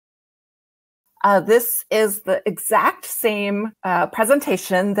This is the exact same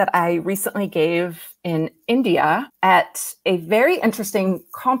presentation that I recently gave in India at a very interesting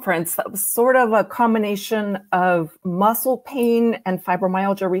conference that was sort of a combination of muscle pain and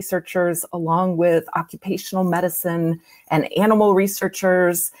fibromyalgia researchers, along with occupational medicine and animal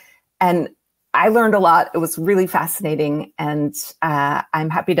researchers. And I learned a lot. It was really fascinating. And I'm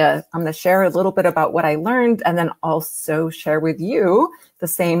going to share a little bit about what I learned and then also share with you the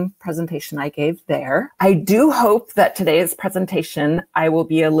same presentation I gave there. I do hope that today's presentation, I will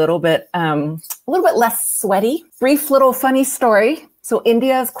be a little bit less sweaty. Brief little funny story. So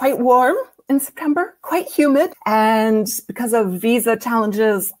India is quite warm in September, quite humid. And because of visa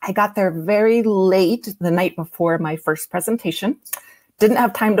challenges, I got there very late the night before my first presentation. Didn't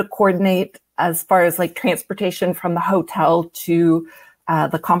have time to coordinate as far as like transportation from the hotel to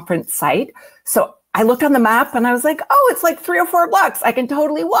the conference site. So I looked on the map and I was like, oh, it's like 3 or 4 blocks. I can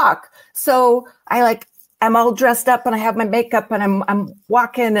totally walk. So I'm all dressed up and I have my makeup and I'm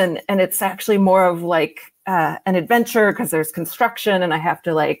walking and it's actually more of like an adventure because there's construction and I have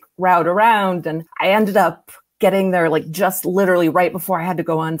to like route around. And I ended up getting there like just literally right before I had to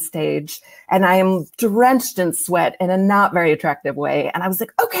go on stage. And I am drenched in sweat in a not very attractive way. And I was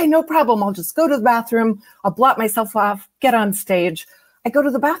like, okay, no problem. I'll just go to the bathroom. I'll blot myself off, get on stage. I go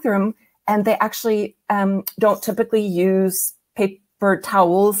to the bathroom and they actually don't typically use paper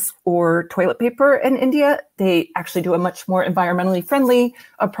towels or toilet paper in India. They actually do a much more environmentally friendly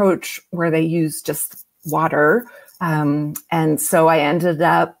approach where they use just water. And so I ended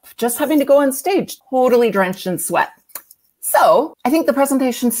up just having to go on stage, totally drenched in sweat. So I think the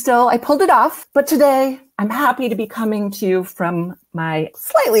presentation I pulled it off, but today I'm happy to be coming to you from my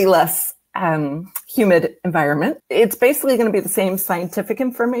slightly less humid environment. It's basically going to be the same scientific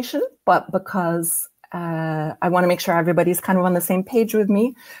information, but because I want to make sure everybody's kind of on the same page with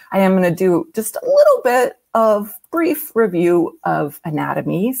me, I am going to do just a little bit of brief review of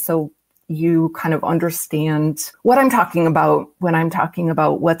anatomy. So you kind of understand what I'm talking about when I'm talking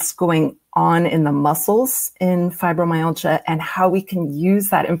about what's going on in the muscles in fibromyalgia and how we can use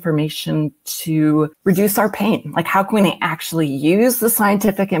that information to reduce our pain. Like how can we actually use the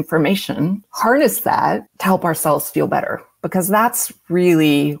scientific information, harness that to help ourselves feel better? Because that's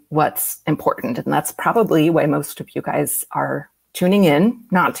really what's important. And that's probably why most of you guys are tuning in,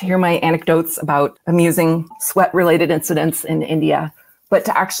 not to hear my anecdotes about amusing sweat-related incidents in India, but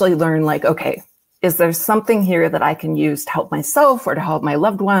to actually learn like, okay, is there something here that I can use to help myself or to help my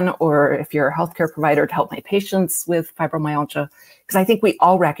loved one, or if you're a healthcare provider, to help my patients with fibromyalgia? Because I think we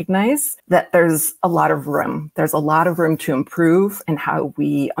all recognize that there's a lot of room. There's a lot of room to improve in how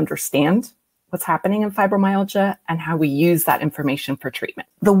we understand what's happening in fibromyalgia and how we use that information for treatment.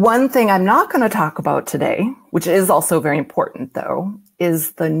 The one thing I'm not going to talk about today, which is also very important though,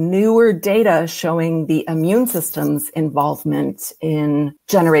 is the newer data showing the immune system's involvement in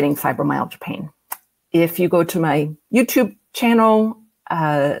generating fibromyalgia pain. If you go to my YouTube channel,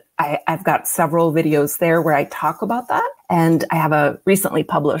 I've got several videos there where I talk about that. And I have a recently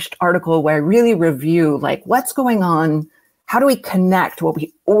published article where I really review like what's going on, how do we connect what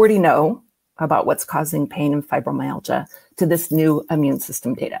we already know about what's causing pain and fibromyalgia to this new immune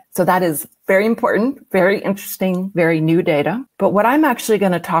system data. So that is very important, very interesting, very new data. But what I'm actually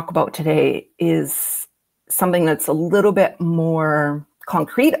going to talk about today is something that's a little bit more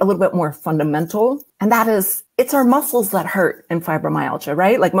concrete, a little bit more fundamental. And that is, it's our muscles that hurt in fibromyalgia,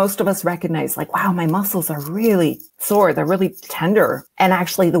 right? Like most of us recognize like, wow, my muscles are really sore. They're really tender. And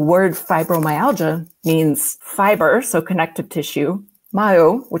actually the word fibromyalgia means fiber, so connective tissue,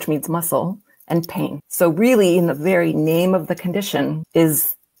 myo, which means muscle, and pain. So really in the very name of the condition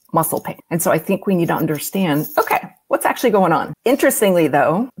is muscle pain. And so I think we need to understand, okay, what's actually going on? Interestingly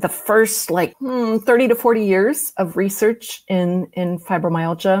though, the first 30 to 40 years of research in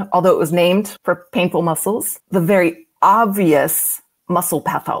fibromyalgia, although it was named for painful muscles, the very obvious muscle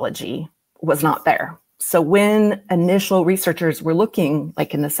pathology was not there. So when initial researchers were looking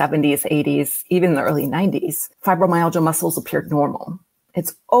like in the 70s, 80s, even the early 90s, fibromyalgia muscles appeared normal.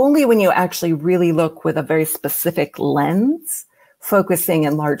 It's only when you actually really look with a very specific lens, focusing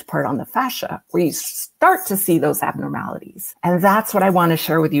in large part on the fascia, where you start to see those abnormalities. And that's what I want to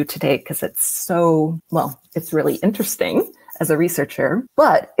share with you today, because it's it's really interesting as a researcher,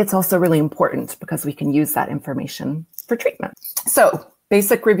 but it's also really important because we can use that information for treatment. So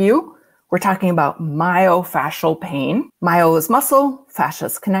basic review, we're talking about myofascial pain. Myo is muscle, fascia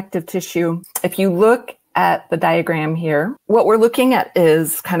is connective tissue. If you look at the diagram here, what we're looking at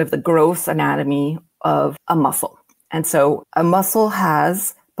is kind of the gross anatomy of a muscle. And so a muscle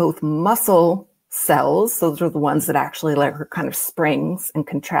has both muscle cells. Those are the ones that actually like are kind of springs and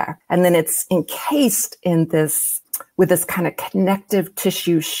contract. And then it's encased in this with this kind of connective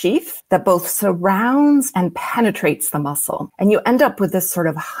tissue sheath that both surrounds and penetrates the muscle. And you end up with this sort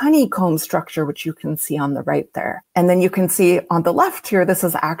of honeycomb structure, which you can see on the right there. And then you can see on the left here, this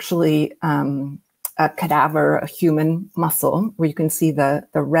is actually a cadaver, a human muscle, where you can see the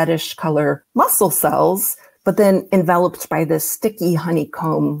reddish color muscle cells, but then enveloped by this sticky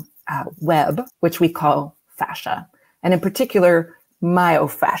honeycomb web, which we call fascia. And in particular,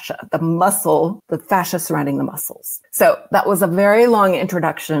 myofascia, the muscle, the fascia surrounding the muscles. So that was a very long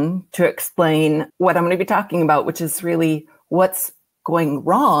introduction to explain what I'm going to be talking about, which is really what's going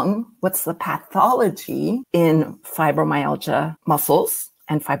wrong, what's the pathology in fibromyalgia muscles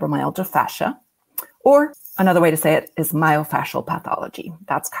and fibromyalgia fascia, or another way to say it is myofascial pathology.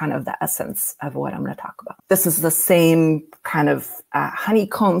 That's kind of the essence of what I'm going to talk about. This is the same kind of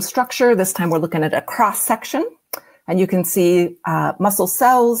honeycomb structure. This time we're looking at a cross section. And you can see muscle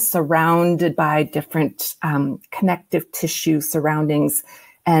cells surrounded by different connective tissue surroundings.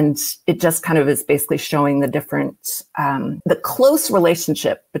 And it just kind of is basically showing the different, the close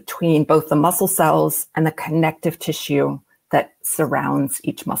relationship between both the muscle cells and the connective tissue that surrounds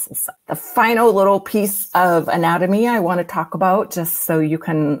each muscle cell. The final little piece of anatomy I want to talk about, just so you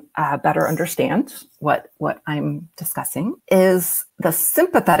can better understand what I'm discussing, is the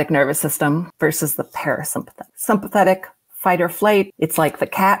sympathetic nervous system versus the parasympathetic. Sympathetic, fight or flight, it's like the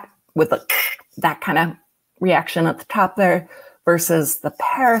cat with that kind of reaction at the top there, versus the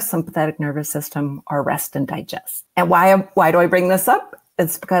parasympathetic nervous system, or rest and digest. And why do I bring this up?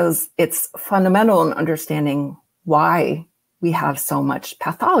 It's because it's fundamental in understanding why we have so much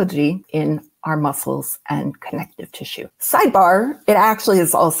pathology in our muscles and connective tissue. Sidebar, it actually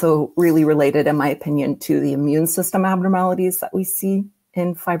is also really related, in my opinion, to the immune system abnormalities that we see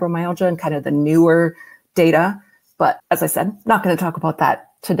in fibromyalgia and kind of the newer data. But as I said, not going to talk about that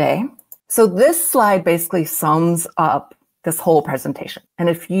today. So this slide basically sums up this whole presentation. And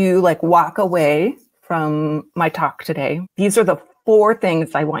if you walk away from my talk today, these are the 4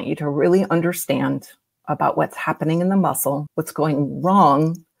 things I want you to really understand about what's happening in the muscle, what's going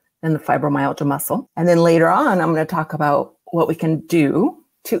wrong in the fibromyalgia muscle. And then later on, I'm going to talk about what we can do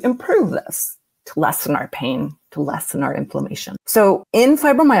to improve this, to lessen our pain, to lessen our inflammation. So in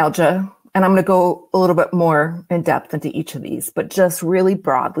fibromyalgia, and I'm going to go a little bit more in depth into each of these, but just really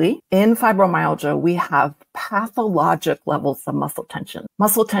broadly, in fibromyalgia, we have pathologic levels of muscle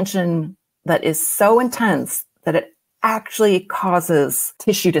tension that is so intense that it actually causes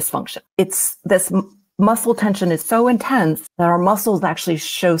tissue dysfunction. It's this muscle tension is so intense that our muscles actually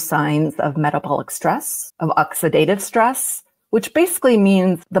show signs of metabolic stress, of oxidative stress, which basically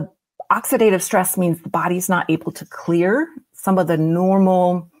means the oxidative stress means the body's not able to clear some of the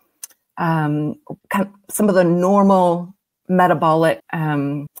normal metabolic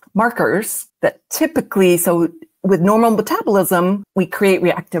markers that typically, so with normal metabolism, we create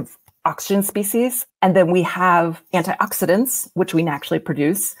reactive oxygen species, and then we have antioxidants, which we naturally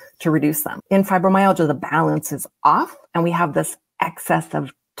produce to reduce them. In fibromyalgia, the balance is off, and we have this excess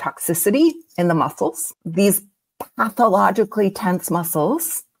of toxicity in the muscles. These pathologically tense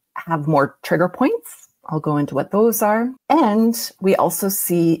muscles have more trigger points. I'll go into what those are. And we also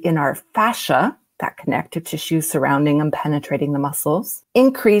see in our fascia, that connective tissue surrounding and penetrating the muscles,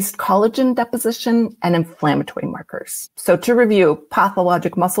 increased collagen deposition and inflammatory markers. So to review,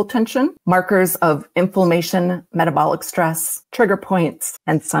 pathologic muscle tension, markers of inflammation, metabolic stress, trigger points,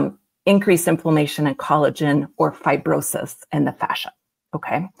 and some increased inflammation and collagen or fibrosis in the fascia.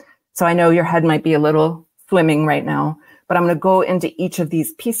 Okay. So I know your head might be a little swimming right now, but I'm going to go into each of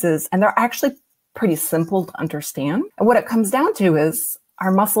these pieces, and they're actually pretty simple to understand. And what it comes down to is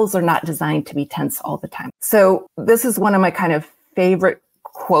our muscles are not designed to be tense all the time. So this is one of my kind of favorite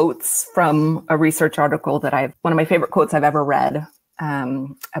quotes from a research article one of my favorite quotes I've ever read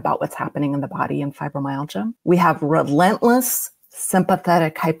about what's happening in the body in fibromyalgia. We have relentless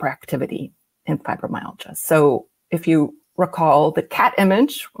sympathetic hyperactivity in fibromyalgia. So if you recall the cat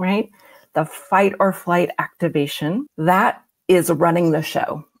image, right? The fight or flight activation, that is running the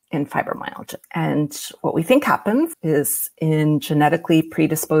show in fibromyalgia. And what we think happens is in genetically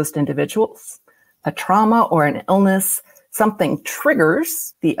predisposed individuals, a trauma or an illness, something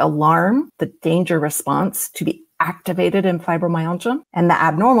triggers the alarm, the danger response to be activated in fibromyalgia. And the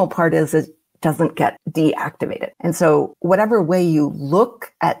abnormal part is it doesn't get deactivated. And so whatever way you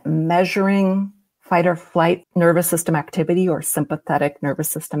look at measuring fight or flight nervous system activity or sympathetic nervous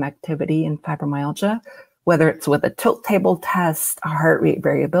system activity in fibromyalgia, whether it's with a tilt table test, a heart rate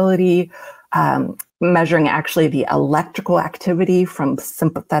variability, measuring actually the electrical activity from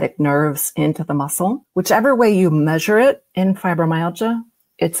sympathetic nerves into the muscle. Whichever way you measure it in fibromyalgia,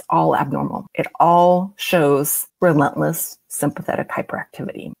 it's all abnormal. It all shows relentless sympathetic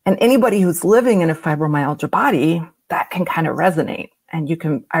hyperactivity. And anybody who's living in a fibromyalgia body, that can kind of resonate. And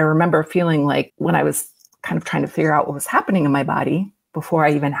I remember feeling like when I was kind of trying to figure out what was happening in my body before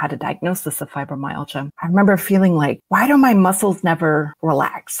I even had a diagnosis of fibromyalgia, I remember feeling like, why do my muscles never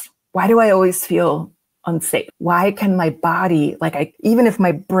relax? Why do I always feel unsafe? Why can my body, even if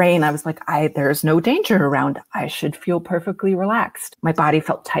my brain, I was like, there's no danger around, I should feel perfectly relaxed. My body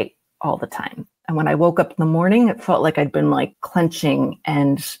felt tight all the time. And when I woke up in the morning, it felt like I'd been clenching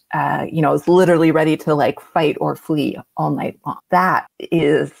and, I was literally ready to fight or flee all night long. That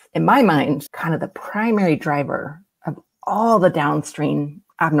is, in my mind, kind of the primary driver of all the downstream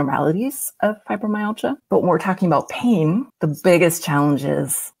abnormalities of fibromyalgia. But when we're talking about pain, the biggest challenge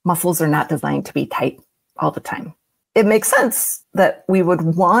is muscles are not designed to be tight all the time. It makes sense that we would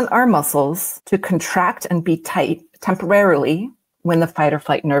want our muscles to contract and be tight temporarily when the fight or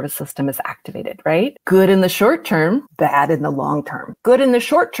flight nervous system is activated, right? Good in the short term, bad in the long term. Good in the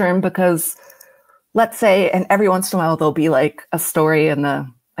short term because let's say, and every once in a while there'll be a story in the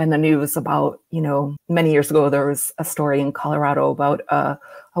news about, many years ago, there was a story in Colorado about a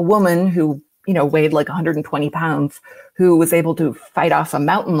woman who, weighed 120 pounds, who was able to fight off a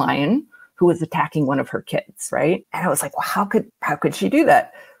mountain lion who was attacking one of her kids, right? And I was like, well, how could she do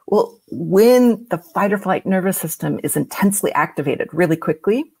that? Well, when the fight or flight nervous system is intensely activated really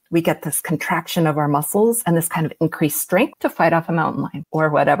quickly, we get this contraction of our muscles and this kind of increased strength to fight off a mountain lion or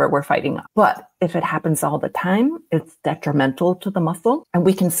whatever we're fighting off. But if it happens all the time, it's detrimental to the muscle. And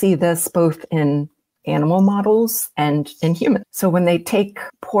we can see this both in animal models and in humans. So when they take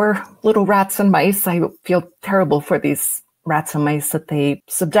poor little rats and mice, I feel terrible for these rats and mice that they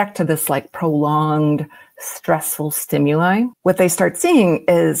subject to this prolonged stressful stimuli. What they start seeing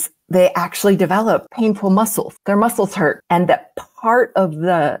is they actually develop painful muscles. Their muscles hurt. And that part of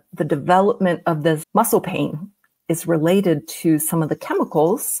the development of this muscle pain is related to some of the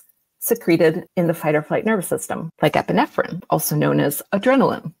chemicals secreted in the fight or flight nervous system, like epinephrine, also known as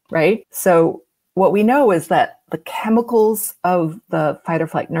adrenaline, right? So what we know is that the chemicals of the fight or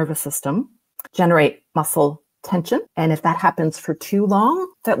flight nervous system generate muscle tension. And if that happens for too long,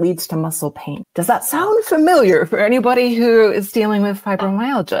 that leads to muscle pain. Does that sound familiar for anybody who is dealing with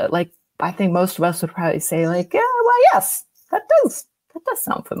fibromyalgia? I think most of us would probably say yes, that does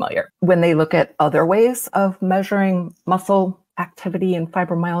sound familiar. When they look at other ways of measuring muscle activity in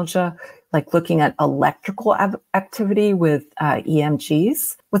fibromyalgia, like looking at electrical activity with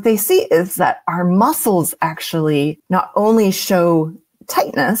EMGs, what they see is that our muscles actually not only show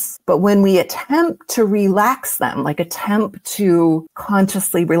tightness, but when we attempt to relax them, attempt to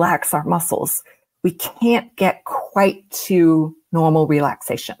consciously relax our muscles, we can't get quite to normal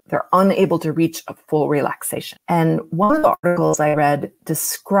relaxation. They're unable to reach a full relaxation. And one of the articles I read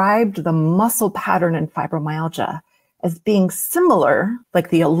described the muscle pattern in fibromyalgia as being similar, like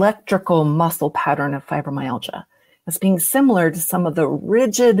the electrical muscle pattern of fibromyalgia, as being similar to some of the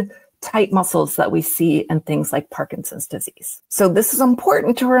rigid tight muscles that we see in things like Parkinson's disease. So this is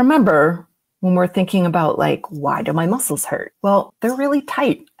important to remember when we're thinking about why do my muscles hurt? Well, they're really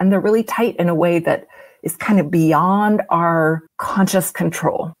tight, and they're really tight in a way that is kind of beyond our conscious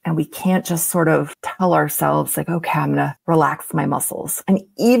control. And we can't just sort of tell ourselves okay, I'm gonna relax my muscles. And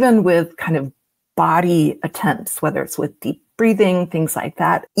even with kind of body attempts, whether it's with deep breathing, things like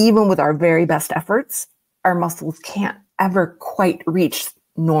that, even with our very best efforts, our muscles can't ever quite reach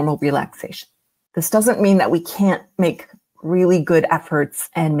normal relaxation. This doesn't mean that we can't make really good efforts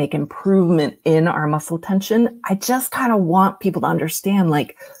and make improvement in our muscle tension. I just kind of want people to understand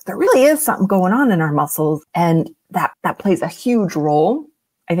there really is something going on in our muscles, and that plays a huge role,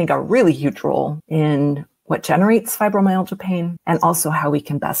 I think a really huge role in what generates fibromyalgia pain and also how we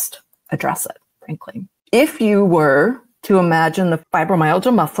can best address it, frankly. If you were to imagine the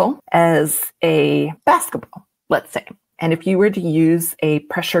fibromyalgia muscle as a basketball, let's say, and if you were to use a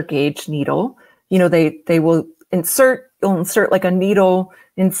pressure gauge needle, they will insert a needle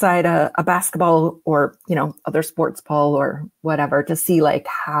inside a basketball or, other sports ball or whatever to see what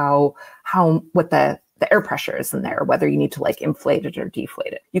the air pressure is in there, whether you need to inflate it or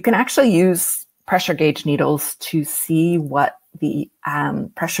deflate it. You can actually use pressure gauge needles to see what the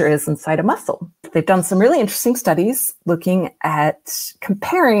pressure is inside a muscle. They've done some really interesting studies looking at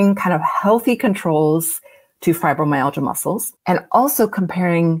comparing kind of healthy controls to fibromyalgia muscles, and also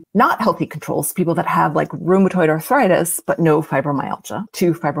comparing not healthy controls, people that have rheumatoid arthritis, but no fibromyalgia,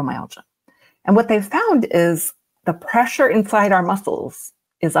 to fibromyalgia. And what they've found is the pressure inside our muscles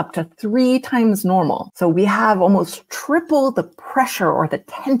is up to 3 times normal. So we have almost triple the pressure or the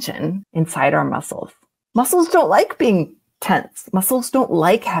tension inside our muscles. Muscles don't like being tense. Muscles don't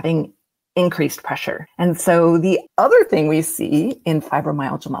like having increased pressure. And so the other thing we see in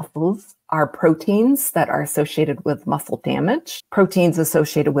fibromyalgia muscles are proteins that are associated with muscle damage, proteins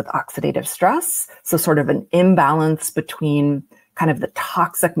associated with oxidative stress. So sort of an imbalance between kind of the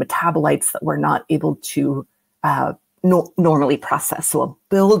toxic metabolites that we're not able to normally process. So a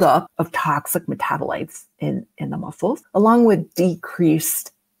buildup of toxic metabolites in the muscles, along with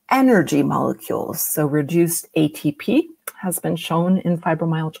decreased energy molecules. So reduced ATP has been shown in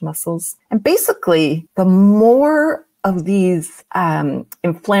fibromyalgia muscles. And basically, the more of these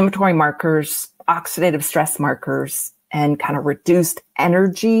inflammatory markers, oxidative stress markers, and kind of reduced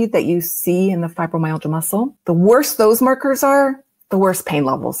energy that you see in the fibromyalgia muscle, the worse those markers are, the worse pain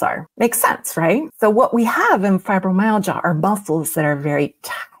levels are. Makes sense, right? So what we have in fibromyalgia are muscles that are very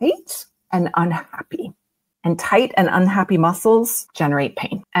tight and unhappy. And tight and unhappy muscles generate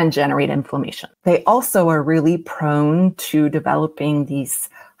pain and generate inflammation. They also are really prone to developing these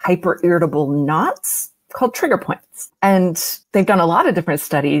hyperirritable knots called trigger points. And they've done a lot of different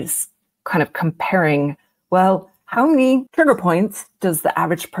studies kind of comparing, well, how many trigger points does the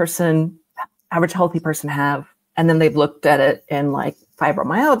average healthy person have? And then they've looked at it in like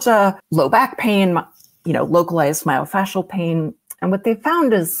fibromyalgia, low back pain, localized myofascial pain. And what they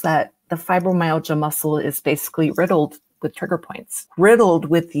found is that the fibromyalgia muscle is basically riddled with trigger points, riddled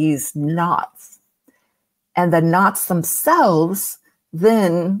with these knots. And the knots themselves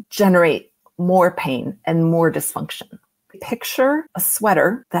then generate more pain and more dysfunction. Picture a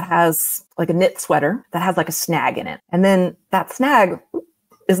sweater that has like a knit sweater that has like a snag in it. And then that snag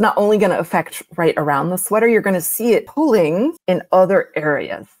is not only going to affect right around the sweater, you're going to see it pulling in other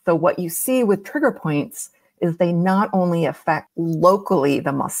areas. So what you see with trigger points is they not only affect locally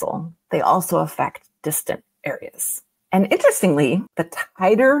the muscle, they also affect distant areas. And interestingly, the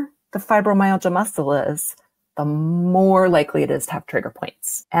tighter the fibromyalgia muscle is, the more likely it is to have trigger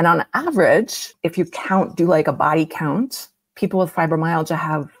points. And on average, if you do like a body count, people with fibromyalgia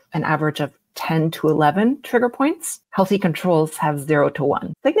have an average of 10 to 11 trigger points. Healthy controls have 0 to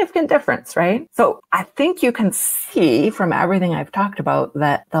 1. Significant difference, right? So I think you can see from everything I've talked about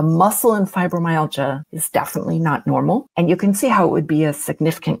that the muscle in fibromyalgia is definitely not normal. And you can see how it would be a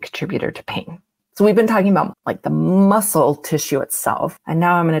significant contributor to pain. So we've been talking about like the muscle tissue itself. And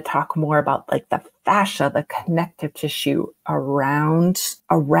now I'm going to talk more about like the fascia, the connective tissue around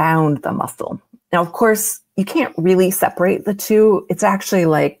the muscle. Now, of course, you can't really separate the two. It's actually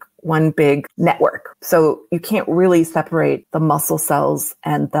like one big network. So you can't really separate the muscle cells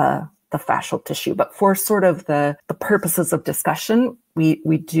and the fascial tissue. But for sort of the purposes of discussion, we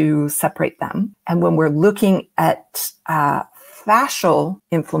do separate them. And when we're looking at fascial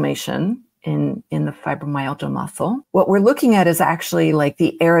inflammation in the fibromyalgia muscle, what we're looking at is actually like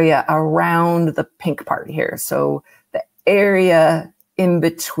the area around the pink part here. So the area in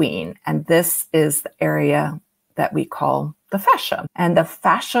between. And this is the area that we call the fascia. And the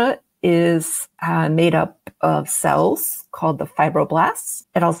fascia is made up of cells called the fibroblasts.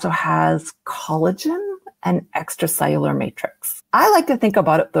 It also has collagen and extracellular matrix. I like to think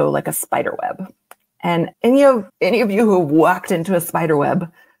about it though like a spider web. And any of you who have walked into a spider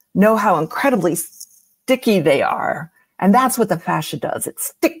web know how incredibly sticky they are. And that's what the fascia does. It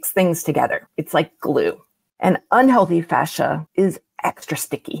sticks things together. It's like glue. And unhealthy fascia is extra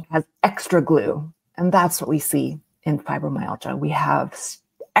sticky, has extra glue. And that's what we see in fibromyalgia. We have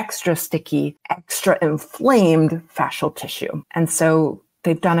extra sticky, extra inflamed fascial tissue. And so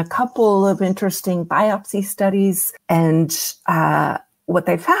they've done a couple of interesting biopsy studies. And what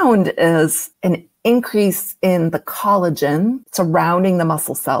they found is an increase in the collagen surrounding the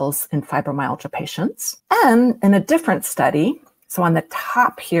muscle cells in fibromyalgia patients. And in a different study, so on the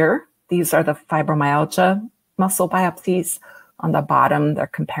top here, these are the fibromyalgia muscle biopsies. On the bottom, they're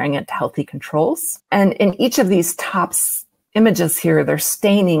comparing it to healthy controls. And in each of these top images here, they're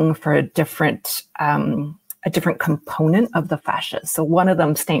staining for a different component of the fascia. So one of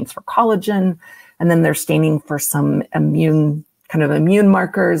them stains for collagen, and then they're staining for some immune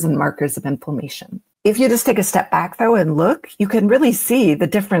markers and markers of inflammation. If you just take a step back though and look, you can really see the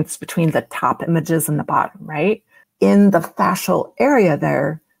difference between the top images and the bottom, right? In the fascial area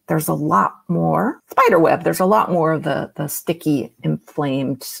there's a lot more spider web. There's a lot more of the sticky,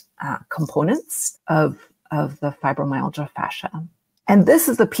 inflamed components of the fibromyalgia fascia. And this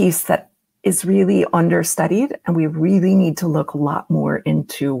is the piece that is really understudied, and we really need to look a lot more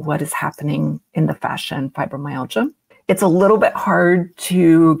into what is happening in the fascia and fibromyalgia. It's a little bit hard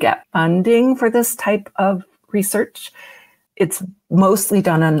to get funding for this type of research. It's mostly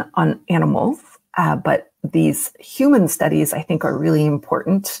done on animals, but these human studies, I think, are really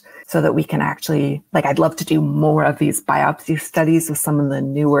important so that we can actually, like, I'd love to do more of these biopsy studies with some of the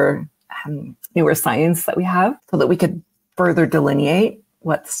newer science that we have so that we could further delineate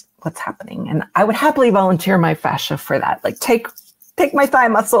what's happening. And I would happily volunteer my fascia for that. Like, take my thigh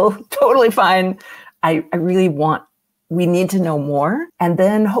muscle, totally fine. I really want, we need to know more. And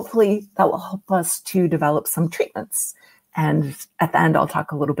then hopefully that will help us to develop some treatments. And at the end, I'll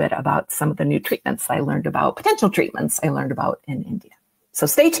talk a little bit about some of the new treatments I learned about, potential treatments I learned about in India. So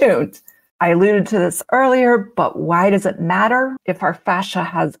stay tuned. I alluded to this earlier, but why does it matter if our fascia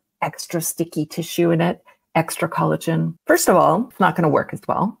has extra sticky tissue in it, extra collagen? First of all, it's not going to work as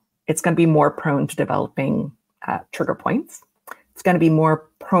well. It's going to be more prone to developing trigger points. It's going to be more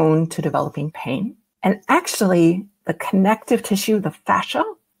prone to developing pain. And actually, the connective tissue, the fascia,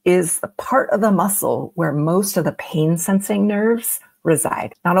 is the part of the muscle where most of the pain-sensing nerves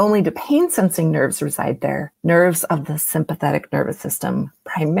reside. Not only do pain-sensing nerves reside there, nerves of the sympathetic nervous system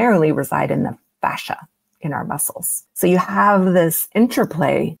primarily reside in the fascia in our muscles. So you have this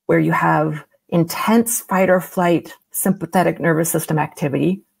interplay where you have intense fight or flight sympathetic nervous system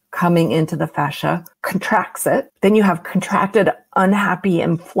activity coming into the fascia, contracts it. Then you have contracted, unhappy,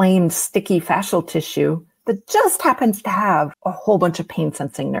 inflamed, sticky fascial tissue that just happens to have a whole bunch of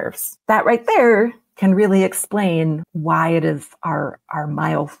pain-sensing nerves. That right there can really explain why it is our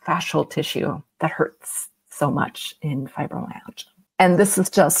myofascial tissue that hurts so much in fibromyalgia. And this is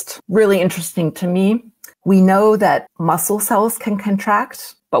just really interesting to me. We know that muscle cells can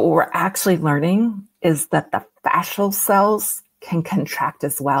contract, but what we're actually learning is that the fascial cells can contract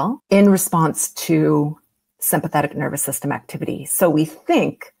as well in response to sympathetic nervous system activity. So we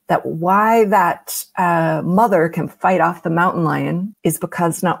think that why that mother can fight off the mountain lion is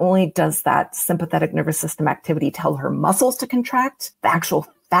because not only does that sympathetic nervous system activity tell her muscles to contract, the actual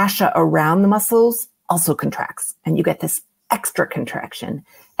fascia around the muscles also contracts, and you get this extra contraction.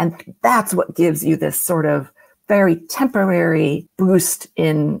 And that's what gives you this sort of very temporary boost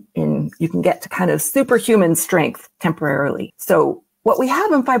in you can get to kind of superhuman strength temporarily. So what we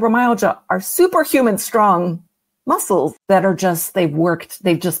have in fibromyalgia are superhuman strong muscles that are just,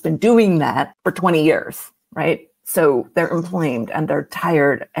 they've just been doing that for 20 years, right? So they're inflamed and they're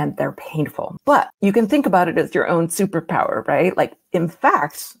tired and they're painful. But you can think about it as your own superpower, right? Like, in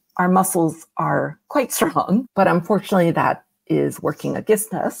fact, our muscles are quite strong, but unfortunately that is working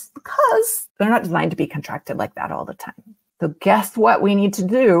against us because they're not designed to be contracted like that all the time. So guess what we need to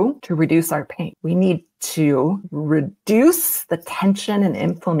do to reduce our pain? We need to reduce the tension and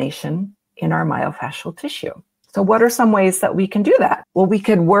inflammation in our myofascial tissue. So what are some ways that we can do that? Well, we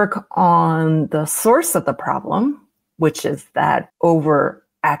could work on the source of the problem, which is that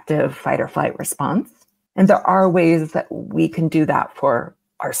overactive fight or flight response. And there are ways that we can do that for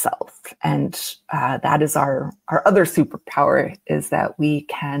ourselves. And that is our other superpower, is that we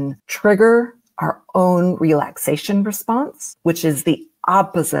can trigger our own relaxation response, which is the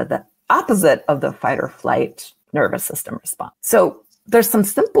opposite of the fight or flight nervous system response. So there's some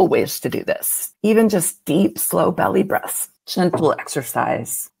simple ways to do this, even just deep, slow belly breaths, gentle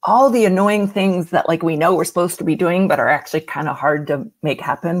exercise, all the annoying things that, like, we know we're supposed to be doing, but are actually kind of hard to make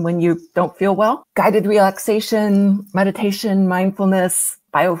happen when you don't feel well. Guided relaxation, meditation, mindfulness,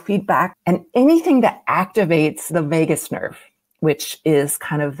 biofeedback, and anything that activates the vagus nerve, which is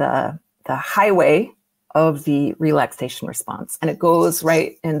kind of the highway of the relaxation response. And it goes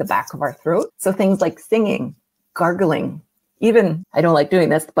right in the back of our throat. So things like singing, gargling, even, I don't like doing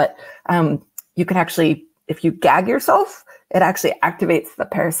this, but you can actually, if you gag yourself, it actually activates the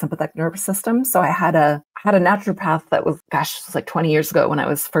parasympathetic nervous system. So I had a naturopath that was, it was like 20 years ago when I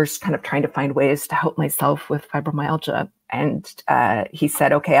was first kind of trying to find ways to help myself with fibromyalgia. And he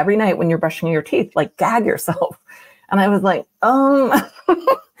said, okay, every night when you're brushing your teeth, like, gag yourself. And I was like,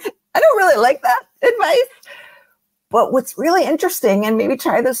 I don't really like that advice. But what's really interesting, and maybe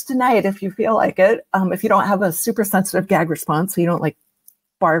try this tonight if you feel like it, if you don't have a super sensitive gag response, so you don't like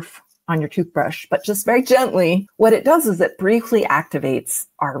barf on your toothbrush, but just very gently, what it does is it briefly activates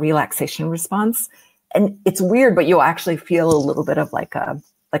our relaxation response. And it's weird, but you'll actually feel a little bit of like a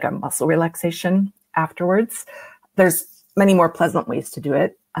muscle relaxation afterwards. There's many more pleasant ways to do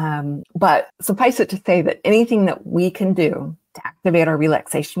it. But suffice it to say that anything that we can do to activate our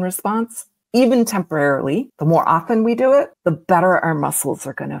relaxation response, even temporarily, the more often we do it, the better our muscles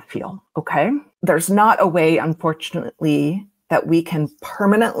are going to feel, okay? There's not a way, unfortunately, that we can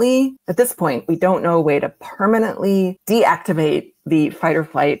permanently, at this point, we don't know a way to permanently deactivate the fight or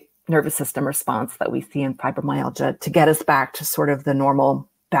flight nervous system response that we see in fibromyalgia to get us back to sort of the normal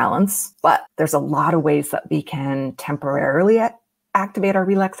balance, but there's a lot of ways that we can temporarily activate our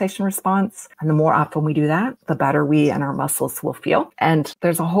relaxation response. And the more often we do that, the better we and our muscles will feel. And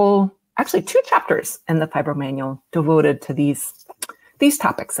there's actually 2 chapters in the Fibro Manual devoted to these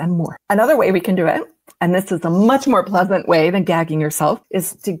topics and more. Another way we can do it, and this is a much more pleasant way than gagging yourself,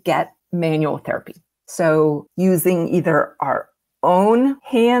 is to get manual therapy. So using either our own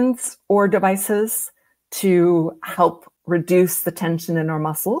hands or devices to help reduce the tension in our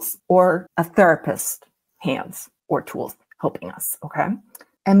muscles, or a therapist's hands or tools helping us, okay?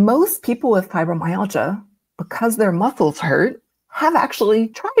 And most people with fibromyalgia, because their muscles hurt, have actually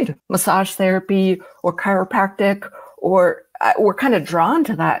tried massage therapy or chiropractic, or we're kind of drawn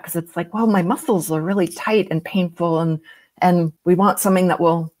to that because it's like, well, my muscles are really tight and painful, and we want something that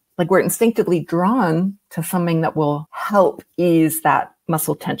will, like, we're instinctively drawn to something that will help ease that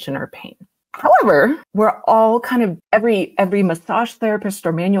muscle tension or pain. However, we're all kind of, every massage therapist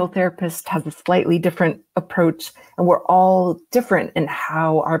or manual therapist has a slightly different approach, and we're all different in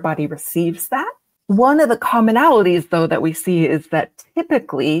how our body receives that. One of the commonalities, though, that we see is that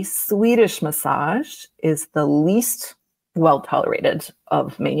typically Swedish massage is the least well-tolerated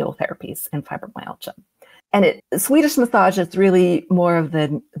of manual therapies in fibromyalgia. And Swedish massage is really more of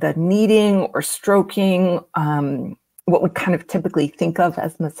the kneading or stroking, what we kind of typically think of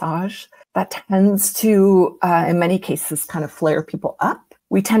as massage. That tends to, in many cases, kind of flare people up.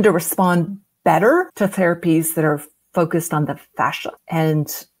 We tend to respond better to therapies that are focused on the fascia. And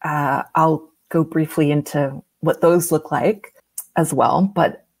I'll go briefly into what those look like as well.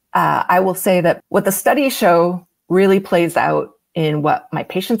 But I will say that what the studies show really plays out in what my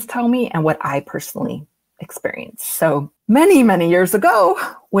patients tell me and what I personally experience. So many, many years ago,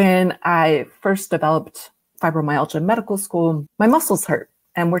 when I first developed fibromyalgia in medical school, my muscles hurt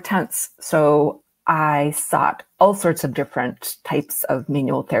and were tense. So I sought all sorts of different types of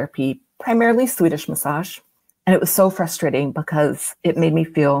manual therapy, primarily Swedish massage. And it was so frustrating because it made me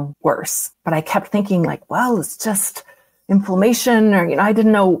feel worse. But I kept thinking, like, well, it's just inflammation, or, I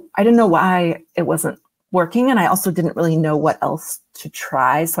didn't know why it wasn't working. And I also didn't really know what else to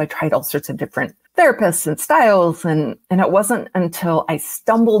try. So I tried all sorts of different therapists and styles. And it wasn't until I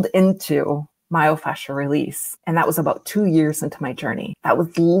stumbled into myofascial release, and that was about 2 years into my journey. That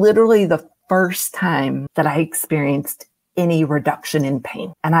was literally the first time that I experienced any reduction in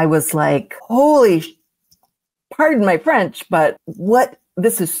pain. And I was like, pardon my French, but it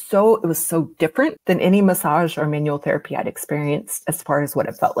was so different than any massage or manual therapy I'd experienced as far as what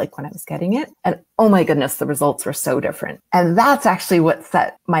it felt like when I was getting it. And oh my goodness, the results were so different. And that's actually what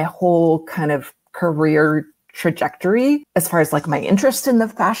set my whole kind of career trajectory as far as like my interest in the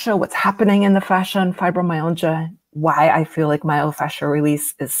fascia, what's happening in the fascia and fibromyalgia, why I feel like myofascial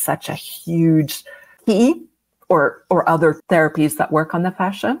release is such a huge key, or other therapies that work on the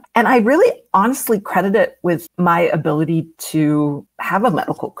fascia. And I really honestly credit it with my ability to have a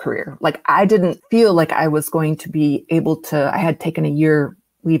medical career. Like, I didn't feel like I was going to be able to, I had taken a year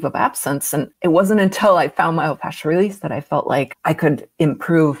leave of absence. And it wasn't until I found myofascial release that I felt like I could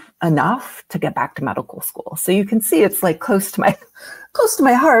improve enough to get back to medical school. So you can see it's like close to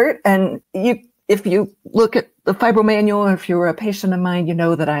my heart. And if you look at the Fibro Manual, if you were a patient of mine, you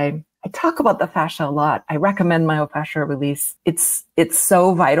know that I talk about the fascia a lot. I recommend myofascial release. It's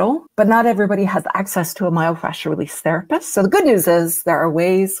so vital, but not everybody has access to a myofascial release therapist. So the good news is there are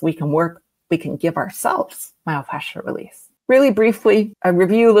ways we can give ourselves myofascial release. Really briefly, a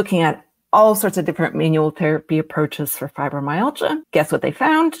review looking at all sorts of different manual therapy approaches for fibromyalgia. Guess what they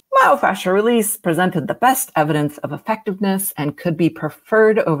found? Myofascial release presented the best evidence of effectiveness and could be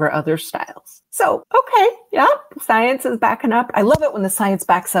preferred over other styles. So, okay, yeah, science is backing up. I love it when the science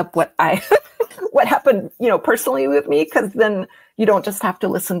backs up what happened, personally with me, because then you don't just have to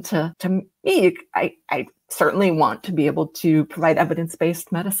listen to me. I certainly want to be able to provide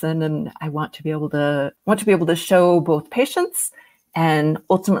evidence-based medicine, and I want to be able to show both patients and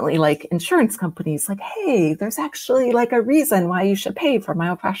ultimately like insurance companies, like, hey, there's actually like a reason why you should pay for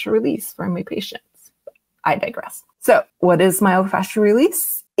myofascial release for my patients. I digress. So what is myofascial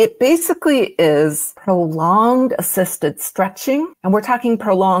release? It basically is prolonged assisted stretching. And we're talking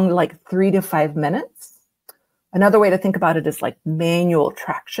prolonged like 3 to 5 minutes. Another way to think about it is like manual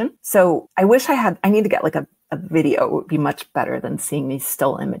traction. So I need to get like a video. It would be much better than seeing these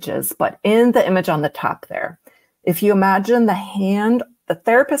still images. But in the image on the top there, if you imagine the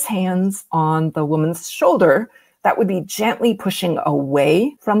therapist's hands on the woman's shoulder, that would be gently pushing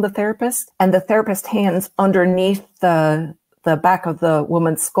away from the therapist, and the therapist's hands underneath the back of the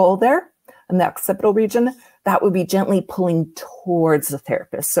woman's skull there, in the occipital region, that would be gently pulling towards the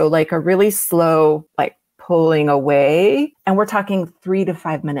therapist. So like a really slow, like pulling away. And we're talking 3 to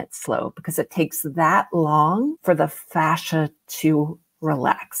 5 minutes slow because it takes that long for the fascia to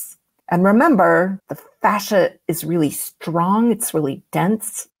relax. And remember, the fascia is really strong. It's really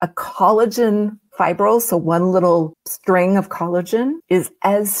dense. A collagen fibril, so one little string of collagen, is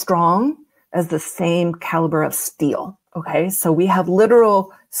as strong as the same caliber of steel. Okay, so we have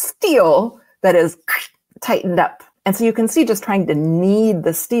literal steel that is tightened up. And so you can see just trying to knead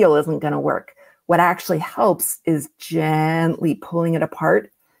the steel isn't going to work. What actually helps is gently pulling it apart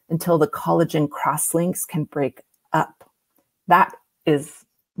until the collagen crosslinks can break up. That is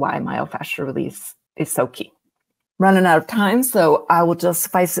why myofascial release is so key. Running out of time, so I will just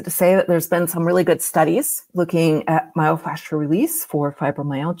suffice it to say that there's been some really good studies looking at myofascial release for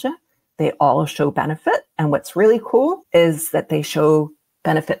fibromyalgia. They all show benefit. And what's really cool is that they show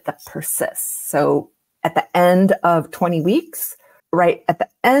benefit that persists. So at the end of 20 weeks, right at the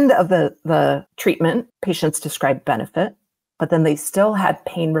end of the treatment, patients described benefit, but then they still had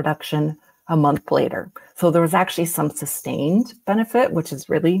pain reduction a month later. So there was actually some sustained benefit, which is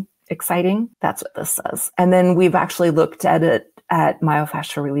really exciting. That's what this says. And then we've actually looked at it at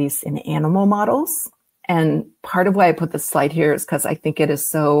myofascial release in animal models. And part of why I put this slide here is because I think it is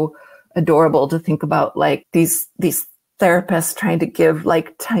so adorable to think about like these therapists trying to give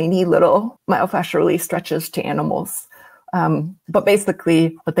like tiny little myofascial release stretches to animals. But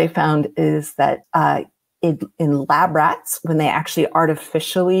basically what they found is that in lab rats, when they actually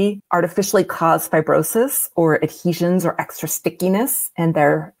artificially cause fibrosis or adhesions or extra stickiness in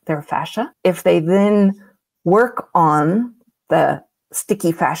their fascia, if they then work on the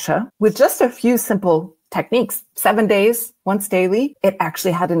sticky fascia with just a few simple techniques, 7 days, once daily, it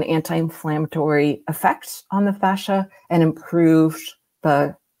actually had an anti-inflammatory effect on the fascia and improved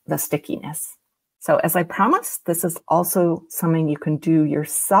the stickiness. So as I promised, this is also something you can do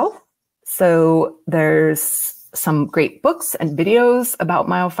yourself. So there's some great books and videos about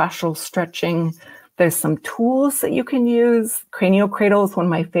myofascial stretching. There's some tools that you can use. Cranial cradle is one of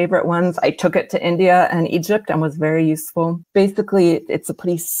my favorite ones. I took it to India and Egypt and was very useful. Basically, it's a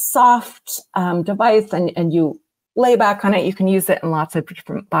pretty soft device and you lay back on it. You can use it in lots of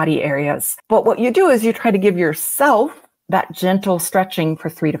different body areas. But what you do is you try to give yourself that gentle stretching for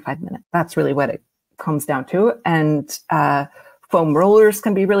 3 to 5 minutes. That's really what it comes down to. And foam rollers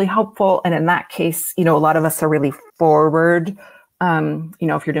can be really helpful. And in that case, a lot of us are really forward.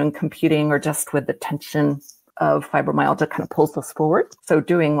 If you're doing computing or just with the tension of fibromyalgia kind of pulls us forward. So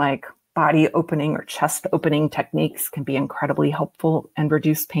doing like body opening or chest opening techniques can be incredibly helpful and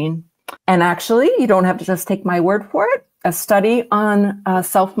reduce pain. And actually, you don't have to just take my word for it. A study on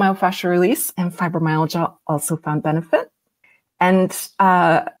self-myofascial release and fibromyalgia also found benefit. And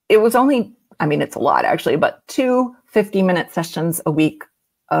it was only, it's a lot actually, but 2 50-minute sessions a week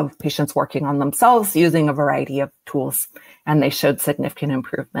of patients working on themselves using a variety of tools, and they showed significant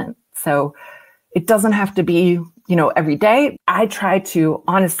improvement. So it doesn't have to be, every day. I try to,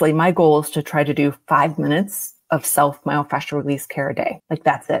 honestly, my goal is to try to do 5 minutes of self-myofascial release care a day. Like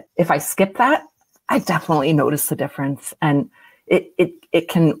that's it. If I skip that, I definitely notice the difference. And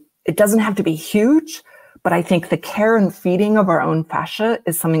it doesn't have to be huge, but I think the care and feeding of our own fascia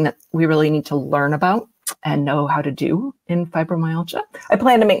is something that we really need to learn about and know how to do in fibromyalgia. I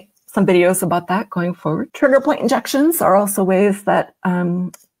plan to make some videos about that going forward. Trigger point injections are also ways that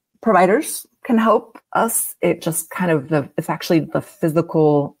providers can help us. It just kind of it's actually the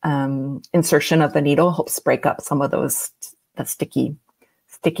physical insertion of the needle helps break up some of the sticky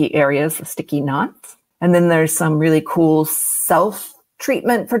areas, the sticky knots. And then there's some really cool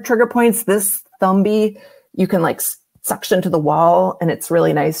self-treatment for trigger points. This Thumbie, you can like suction to the wall, and it's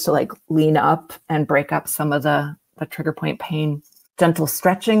really nice to like lean up and break up some of the trigger point pain. Gentle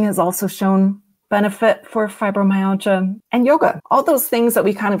stretching has also shown benefit for fibromyalgia, and yoga. All those things that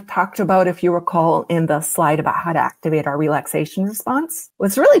we kind of talked about, if you recall, in the slide about how to activate our relaxation response.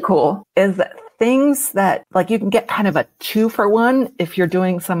 What's really cool is that things that like you can get kind of a 2-for-1 if you're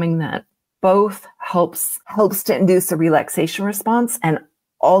doing something that both helps to induce a relaxation response and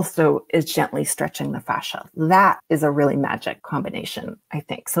also is gently stretching the fascia. That is a really magic combination, I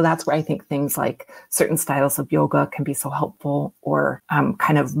think. So that's where I think things like certain styles of yoga can be so helpful, or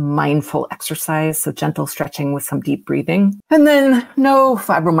kind of mindful exercise, so gentle stretching with some deep breathing. And then no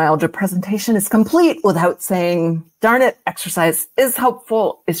fibromyalgia presentation is complete without saying, darn it, exercise is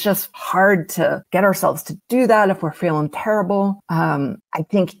helpful. It's just hard to get ourselves to do that if we're feeling terrible. I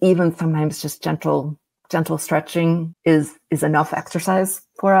think even sometimes just gentle stretching is enough exercise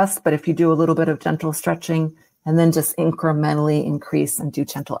for us. But if you do a little bit of gentle stretching and then just incrementally increase and do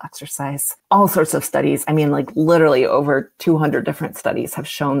gentle exercise. All sorts of studies. I mean, like literally over 200 different studies have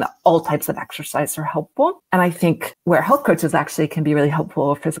shown that all types of exercise are helpful. And I think where health coaches actually can be really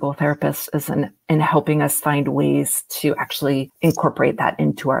helpful, physical therapists, is in helping us find ways to actually incorporate that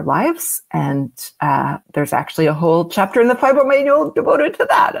into our lives. And there's actually a whole chapter in the Fibro Manual devoted to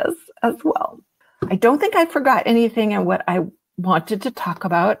that as well. I don't think I forgot anything in what I wanted to talk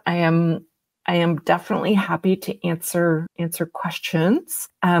about. I am definitely happy to answer questions.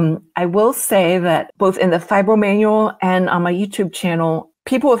 I will say that both in the Fibro Manual and on my YouTube channel,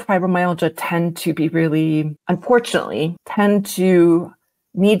 people with fibromyalgia unfortunately, tend to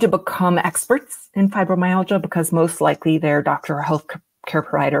need to become experts in fibromyalgia because most likely their doctor or health care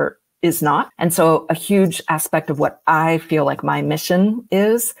provider is not. And so a huge aspect of what I feel like my mission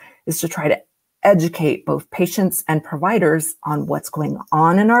is to try to educate both patients and providers on what's going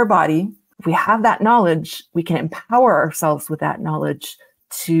on in our body. If we have that knowledge, we can empower ourselves with that knowledge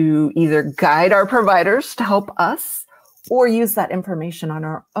to either guide our providers to help us or use that information on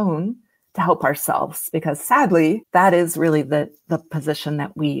our own to help ourselves. Because sadly, that is really the position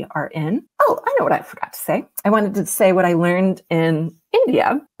that we are in. Oh, I know what I forgot to say. I wanted to say what I learned in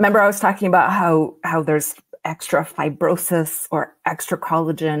India. Remember, I was talking about how there's extra fibrosis or extra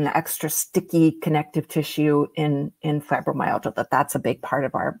collagen, extra sticky connective tissue in fibromyalgia, that's a big part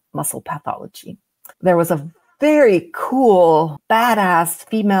of our muscle pathology. There was a very cool, badass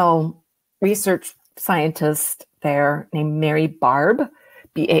female research scientist there named Mary Barbe,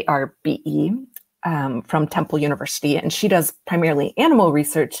 B-A-R-B-E, from Temple University. And she does primarily animal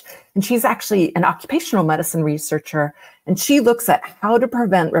research. And she's actually an occupational medicine researcher. And she looks at how to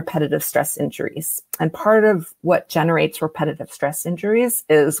prevent repetitive stress injuries. And part of what generates repetitive stress injuries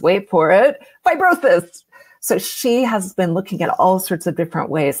is, wait for it, fibrosis. So she has been looking at all sorts of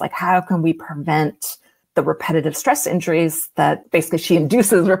different ways, like how can we prevent the repetitive stress injuries that basically she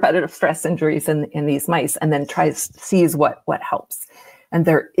induces repetitive stress injuries in these mice, and then sees what helps. And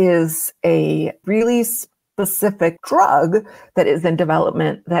there is a really specific drug that is in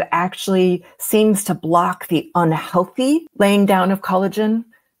development that actually seems to block the unhealthy laying down of collagen,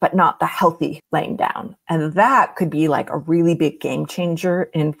 but not the healthy laying down. And that could be like a really big game changer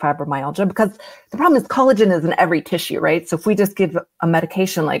in fibromyalgia, because the problem is collagen is in every tissue, right? So if we just give a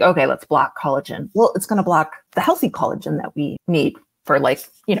medication like, okay, let's block collagen, well, it's going to block the healthy collagen that we need for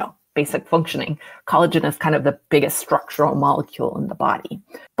basic functioning. Collagen is kind of the biggest structural molecule in the body.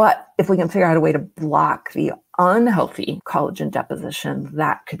 But if we can figure out a way to block the unhealthy collagen deposition,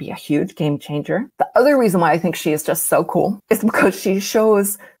 that could be a huge game changer. The other reason why I think she is just so cool is because she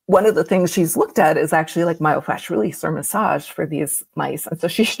shows, one of the things she's looked at is actually like myofascial release or massage for these mice. And so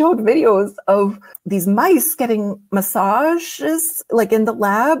she showed videos of these mice getting massages like in the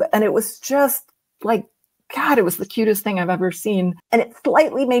lab. And it was just like, God, it was the cutest thing I've ever seen. And it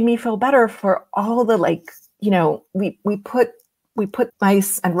slightly made me feel better for all the we put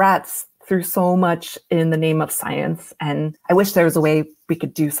mice and rats through so much in the name of science. And I wish there was a way we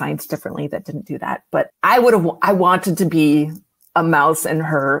could do science differently that didn't do that. But I wanted to be a mouse in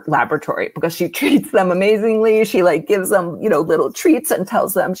her laboratory because she treats them amazingly. She gives them, little treats and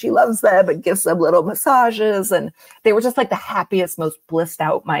tells them she loves them and gives them little massages. And they were just like the happiest, most blissed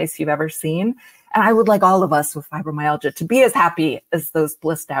out mice you've ever seen. And I would like all of us with fibromyalgia to be as happy as those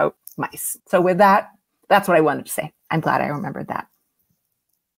blissed out mice. So with that, that's what I wanted to say. I'm glad I remembered that.